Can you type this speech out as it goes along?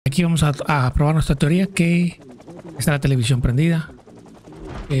Aquí vamos a probar nuestra teoría, que está la televisión prendida,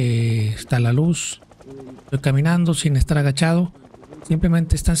 está la luz, estoy caminando sin estar agachado,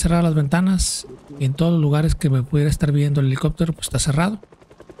 simplemente están cerradas las ventanas y en todos los lugares que me pudiera estar viendo el helicóptero pues está cerrado,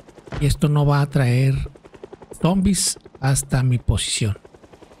 y esto no va a traer zombies hasta mi posición.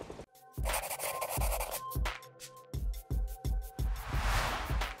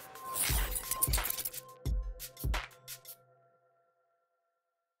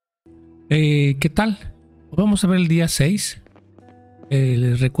 ¿Qué tal? Vamos a ver el día 6.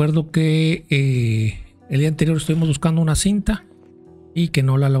 Les recuerdo que el día anterior estuvimos buscando una cinta y que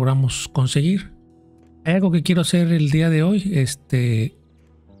no la logramos conseguir. Hay algo que quiero hacer el día de hoy,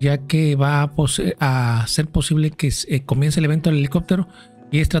 ya que va a ser posible que comience el evento del helicóptero,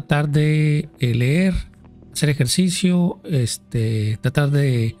 y es tratar de leer, hacer ejercicio, tratar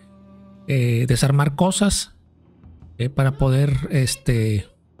de desarmar cosas para poder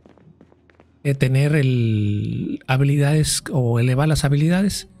tener habilidades o elevar las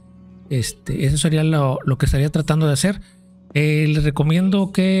habilidades. Eso sería lo que estaría tratando de hacer. Les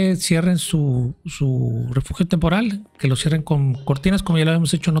recomiendo que cierren su refugio temporal, que lo cierren con cortinas, como ya lo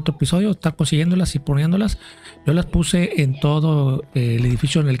habíamos hecho en otro episodio, estar consiguiéndolas y poniéndolas. Yo las puse en todo el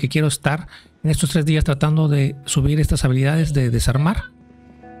edificio en el que quiero estar en estos 3 días, tratando de subir estas habilidades de desarmar.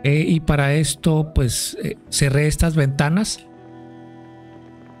 Y para esto pues cerré estas ventanas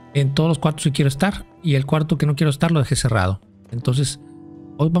en todos los cuartos que quiero estar, y el cuarto que no quiero estar lo dejé cerrado. Entonces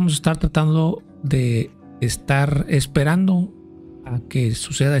hoy vamos a estar tratando de estar esperando a que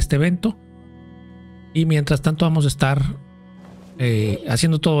suceda este evento, y mientras tanto vamos a estar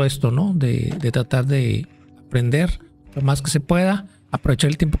haciendo todo esto, ¿no? De tratar de aprender lo más que se pueda, aprovechar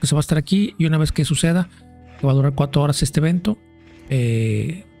el tiempo que se va a estar aquí, y una vez que suceda, que va a durar 4 horas este evento,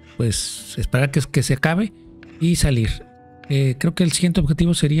 pues esperar que se acabe y salir. Creo que el siguiente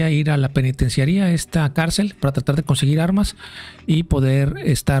objetivo sería ir a la penitenciaría, esta cárcel, para tratar de conseguir armas y poder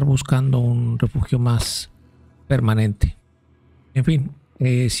estar buscando un refugio más permanente. En fin,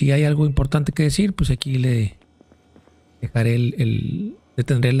 si hay algo importante que decir, pues aquí le dejaré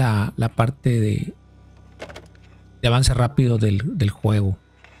detendré la parte de avance rápido del juego.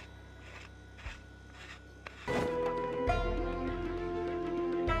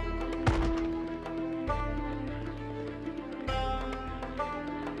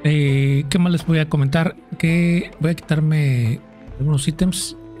 ¿Qué más les voy a comentar? Que voy a quitarme algunos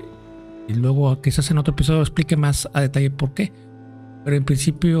ítems y luego quizás en otro episodio explique más a detalle por qué. Pero en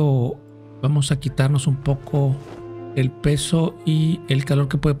principio vamos a quitarnos un poco el peso y el calor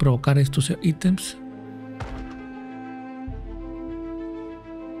que puede provocar estos ítems.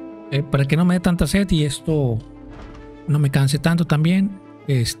 Para que no me dé tanta sed y esto no me canse tanto también.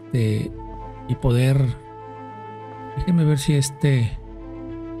 Y poder... Déjenme ver si este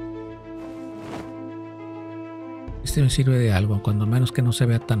me sirve de algo, cuando menos que no se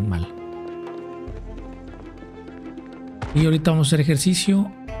vea tan mal. Y ahorita vamos a hacer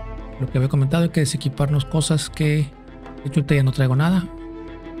ejercicio. Lo que había comentado, hay que desequiparnos cosas que de hecho ahorita ya no traigo nada,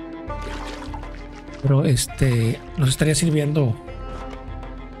 pero nos estaría sirviendo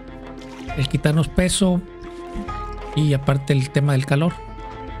el quitarnos peso, y aparte el tema del calor.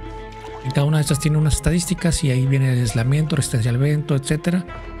 En cada una de estas tiene unas estadísticas, y ahí viene el aislamiento, resistencia al viento, etcétera.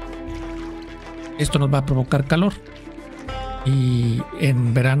 Esto nos va a provocar calor, y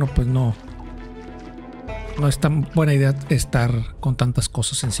en verano pues no es tan buena idea estar con tantas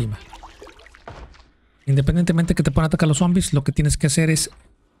cosas encima. Independientemente que te puedan atacar los zombies, lo que tienes que hacer es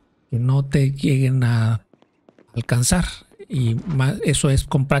que no te lleguen a alcanzar, y eso es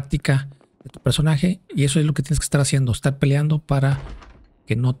con práctica de tu personaje, y eso es lo que tienes que estar haciendo, estar peleando para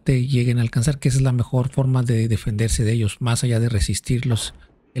que no te lleguen a alcanzar, que esa es la mejor forma de defenderse de ellos, más allá de resistirlos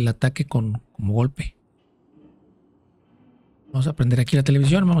el ataque como golpe. Vamos a prender aquí la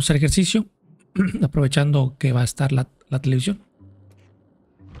televisión, vamos a hacer ejercicio aprovechando que va a estar la televisión.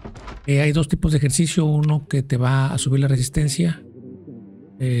 Hay 2 tipos de ejercicio, uno que te va a subir la resistencia,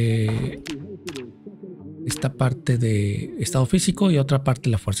 esta parte de estado físico, y otra parte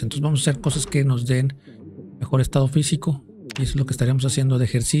de la fuerza. Entonces vamos a hacer cosas que nos den mejor estado físico, y eso es lo que estaremos haciendo de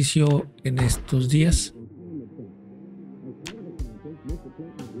ejercicio en estos días,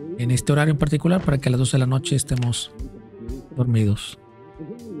 en este horario en particular, para que a las 12 de la noche estemos dormidos.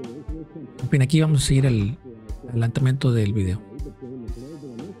 En fin, aquí vamos a seguir el adelantamiento del video.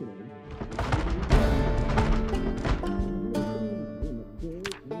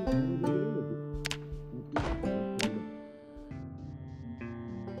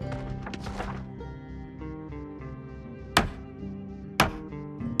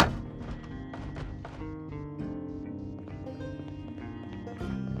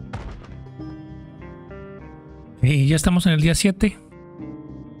 Y ya estamos en el día 7.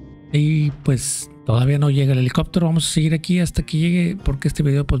 Y pues todavía no llega el helicóptero. Vamos a seguir aquí hasta que llegue, porque este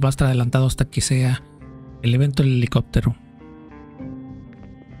video pues va a estar adelantado hasta que sea el evento del helicóptero.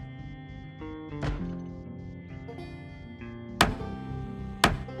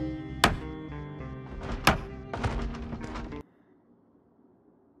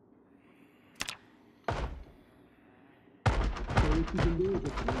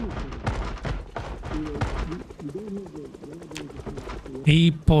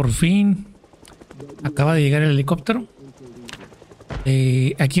 Y por fin acaba de llegar el helicóptero.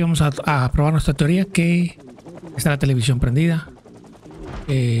 Aquí vamos a probar nuestra teoría, que está la televisión prendida,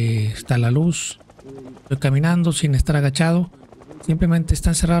 está la luz, estoy caminando sin estar agachado, simplemente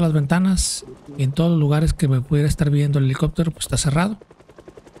están cerradas las ventanas y en todos los lugares que me pudiera estar viendo el helicóptero pues está cerrado,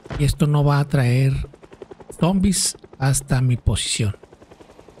 y esto no va a traer zombies hasta mi posición.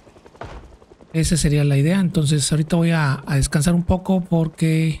 Esa sería la idea. Entonces ahorita voy a descansar un poco,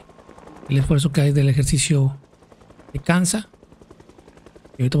 porque el esfuerzo que hay del ejercicio me cansa.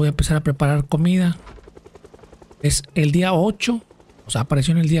 Y ahorita voy a empezar a preparar comida. Es el día 8. O sea,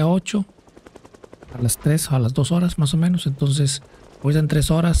 apareció en el día 8. A las 3 o a las 2 horas más o menos. Entonces voy en 3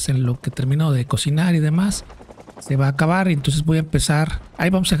 horas en lo que termino de cocinar y demás. Se va a acabar y entonces voy a empezar. Ahí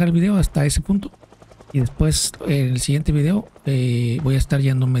vamos a dejar el video hasta ese punto. Y después en el siguiente video voy a estar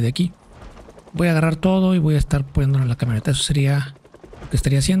yéndome de aquí. Voy a agarrar todo y voy a estar poniéndolo en la camioneta. Eso sería lo que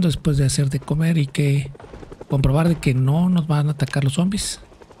estaría haciendo después de hacer de comer y que comprobar de que no nos van a atacar los zombies.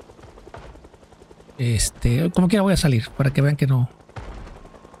 Como quiera voy a salir para que vean que no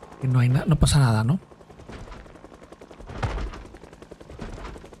hay no pasa nada, ¿no?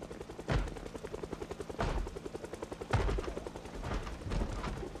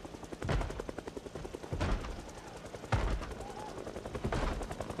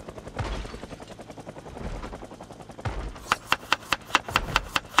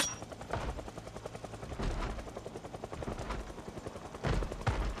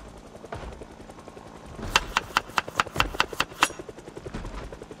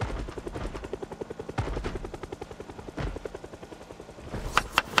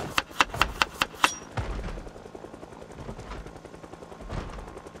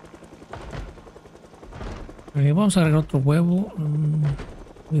 Vamos a agregar otro huevo.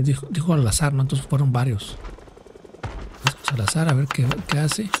 Dijo al azar, ¿no? Entonces fueron varios. Vamos al azar a ver qué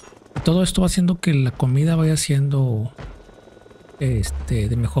hace. Y todo esto va haciendo que la comida vaya siendo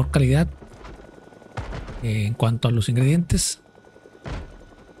de mejor calidad en cuanto a los ingredientes.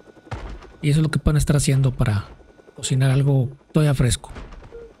 Y eso es lo que pueden estar haciendo para cocinar algo todavía fresco.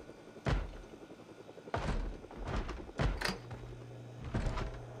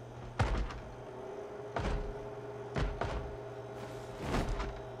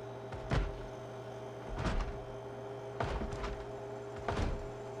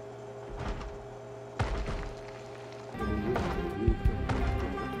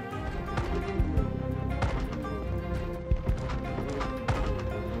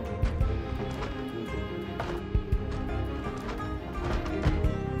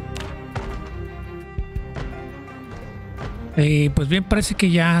 Pues bien, parece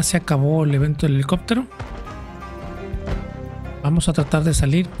que ya se acabó el evento del helicóptero. Vamos a tratar de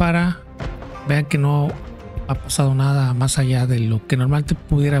salir para vean que no ha pasado nada más allá de lo que normalmente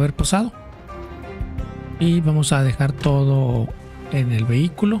pudiera haber pasado. Y vamos a dejar todo en el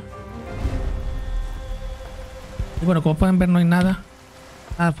vehículo. Y bueno, como pueden ver, no hay nada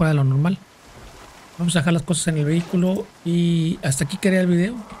fuera de lo normal. Vamos a dejar las cosas en el vehículo. Y hasta aquí quería el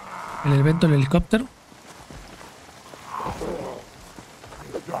video, el evento del helicóptero.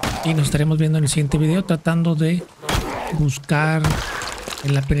 Y nos estaremos viendo en el siguiente video, tratando de buscar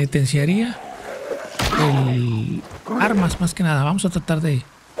en la penitenciaría armas, más que nada. Vamos a tratar de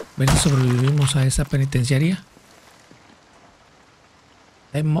ver si sobrevivimos a esa penitenciaría.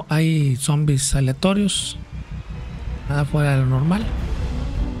 Hay zombies aleatorios, nada fuera de lo normal.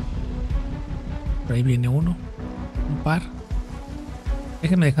 Por ahí viene uno, un par.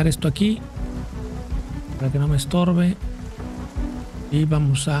 Déjenme dejar esto aquí para que no me estorbe. Y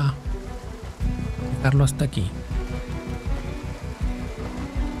vamos a dejarlo hasta aquí.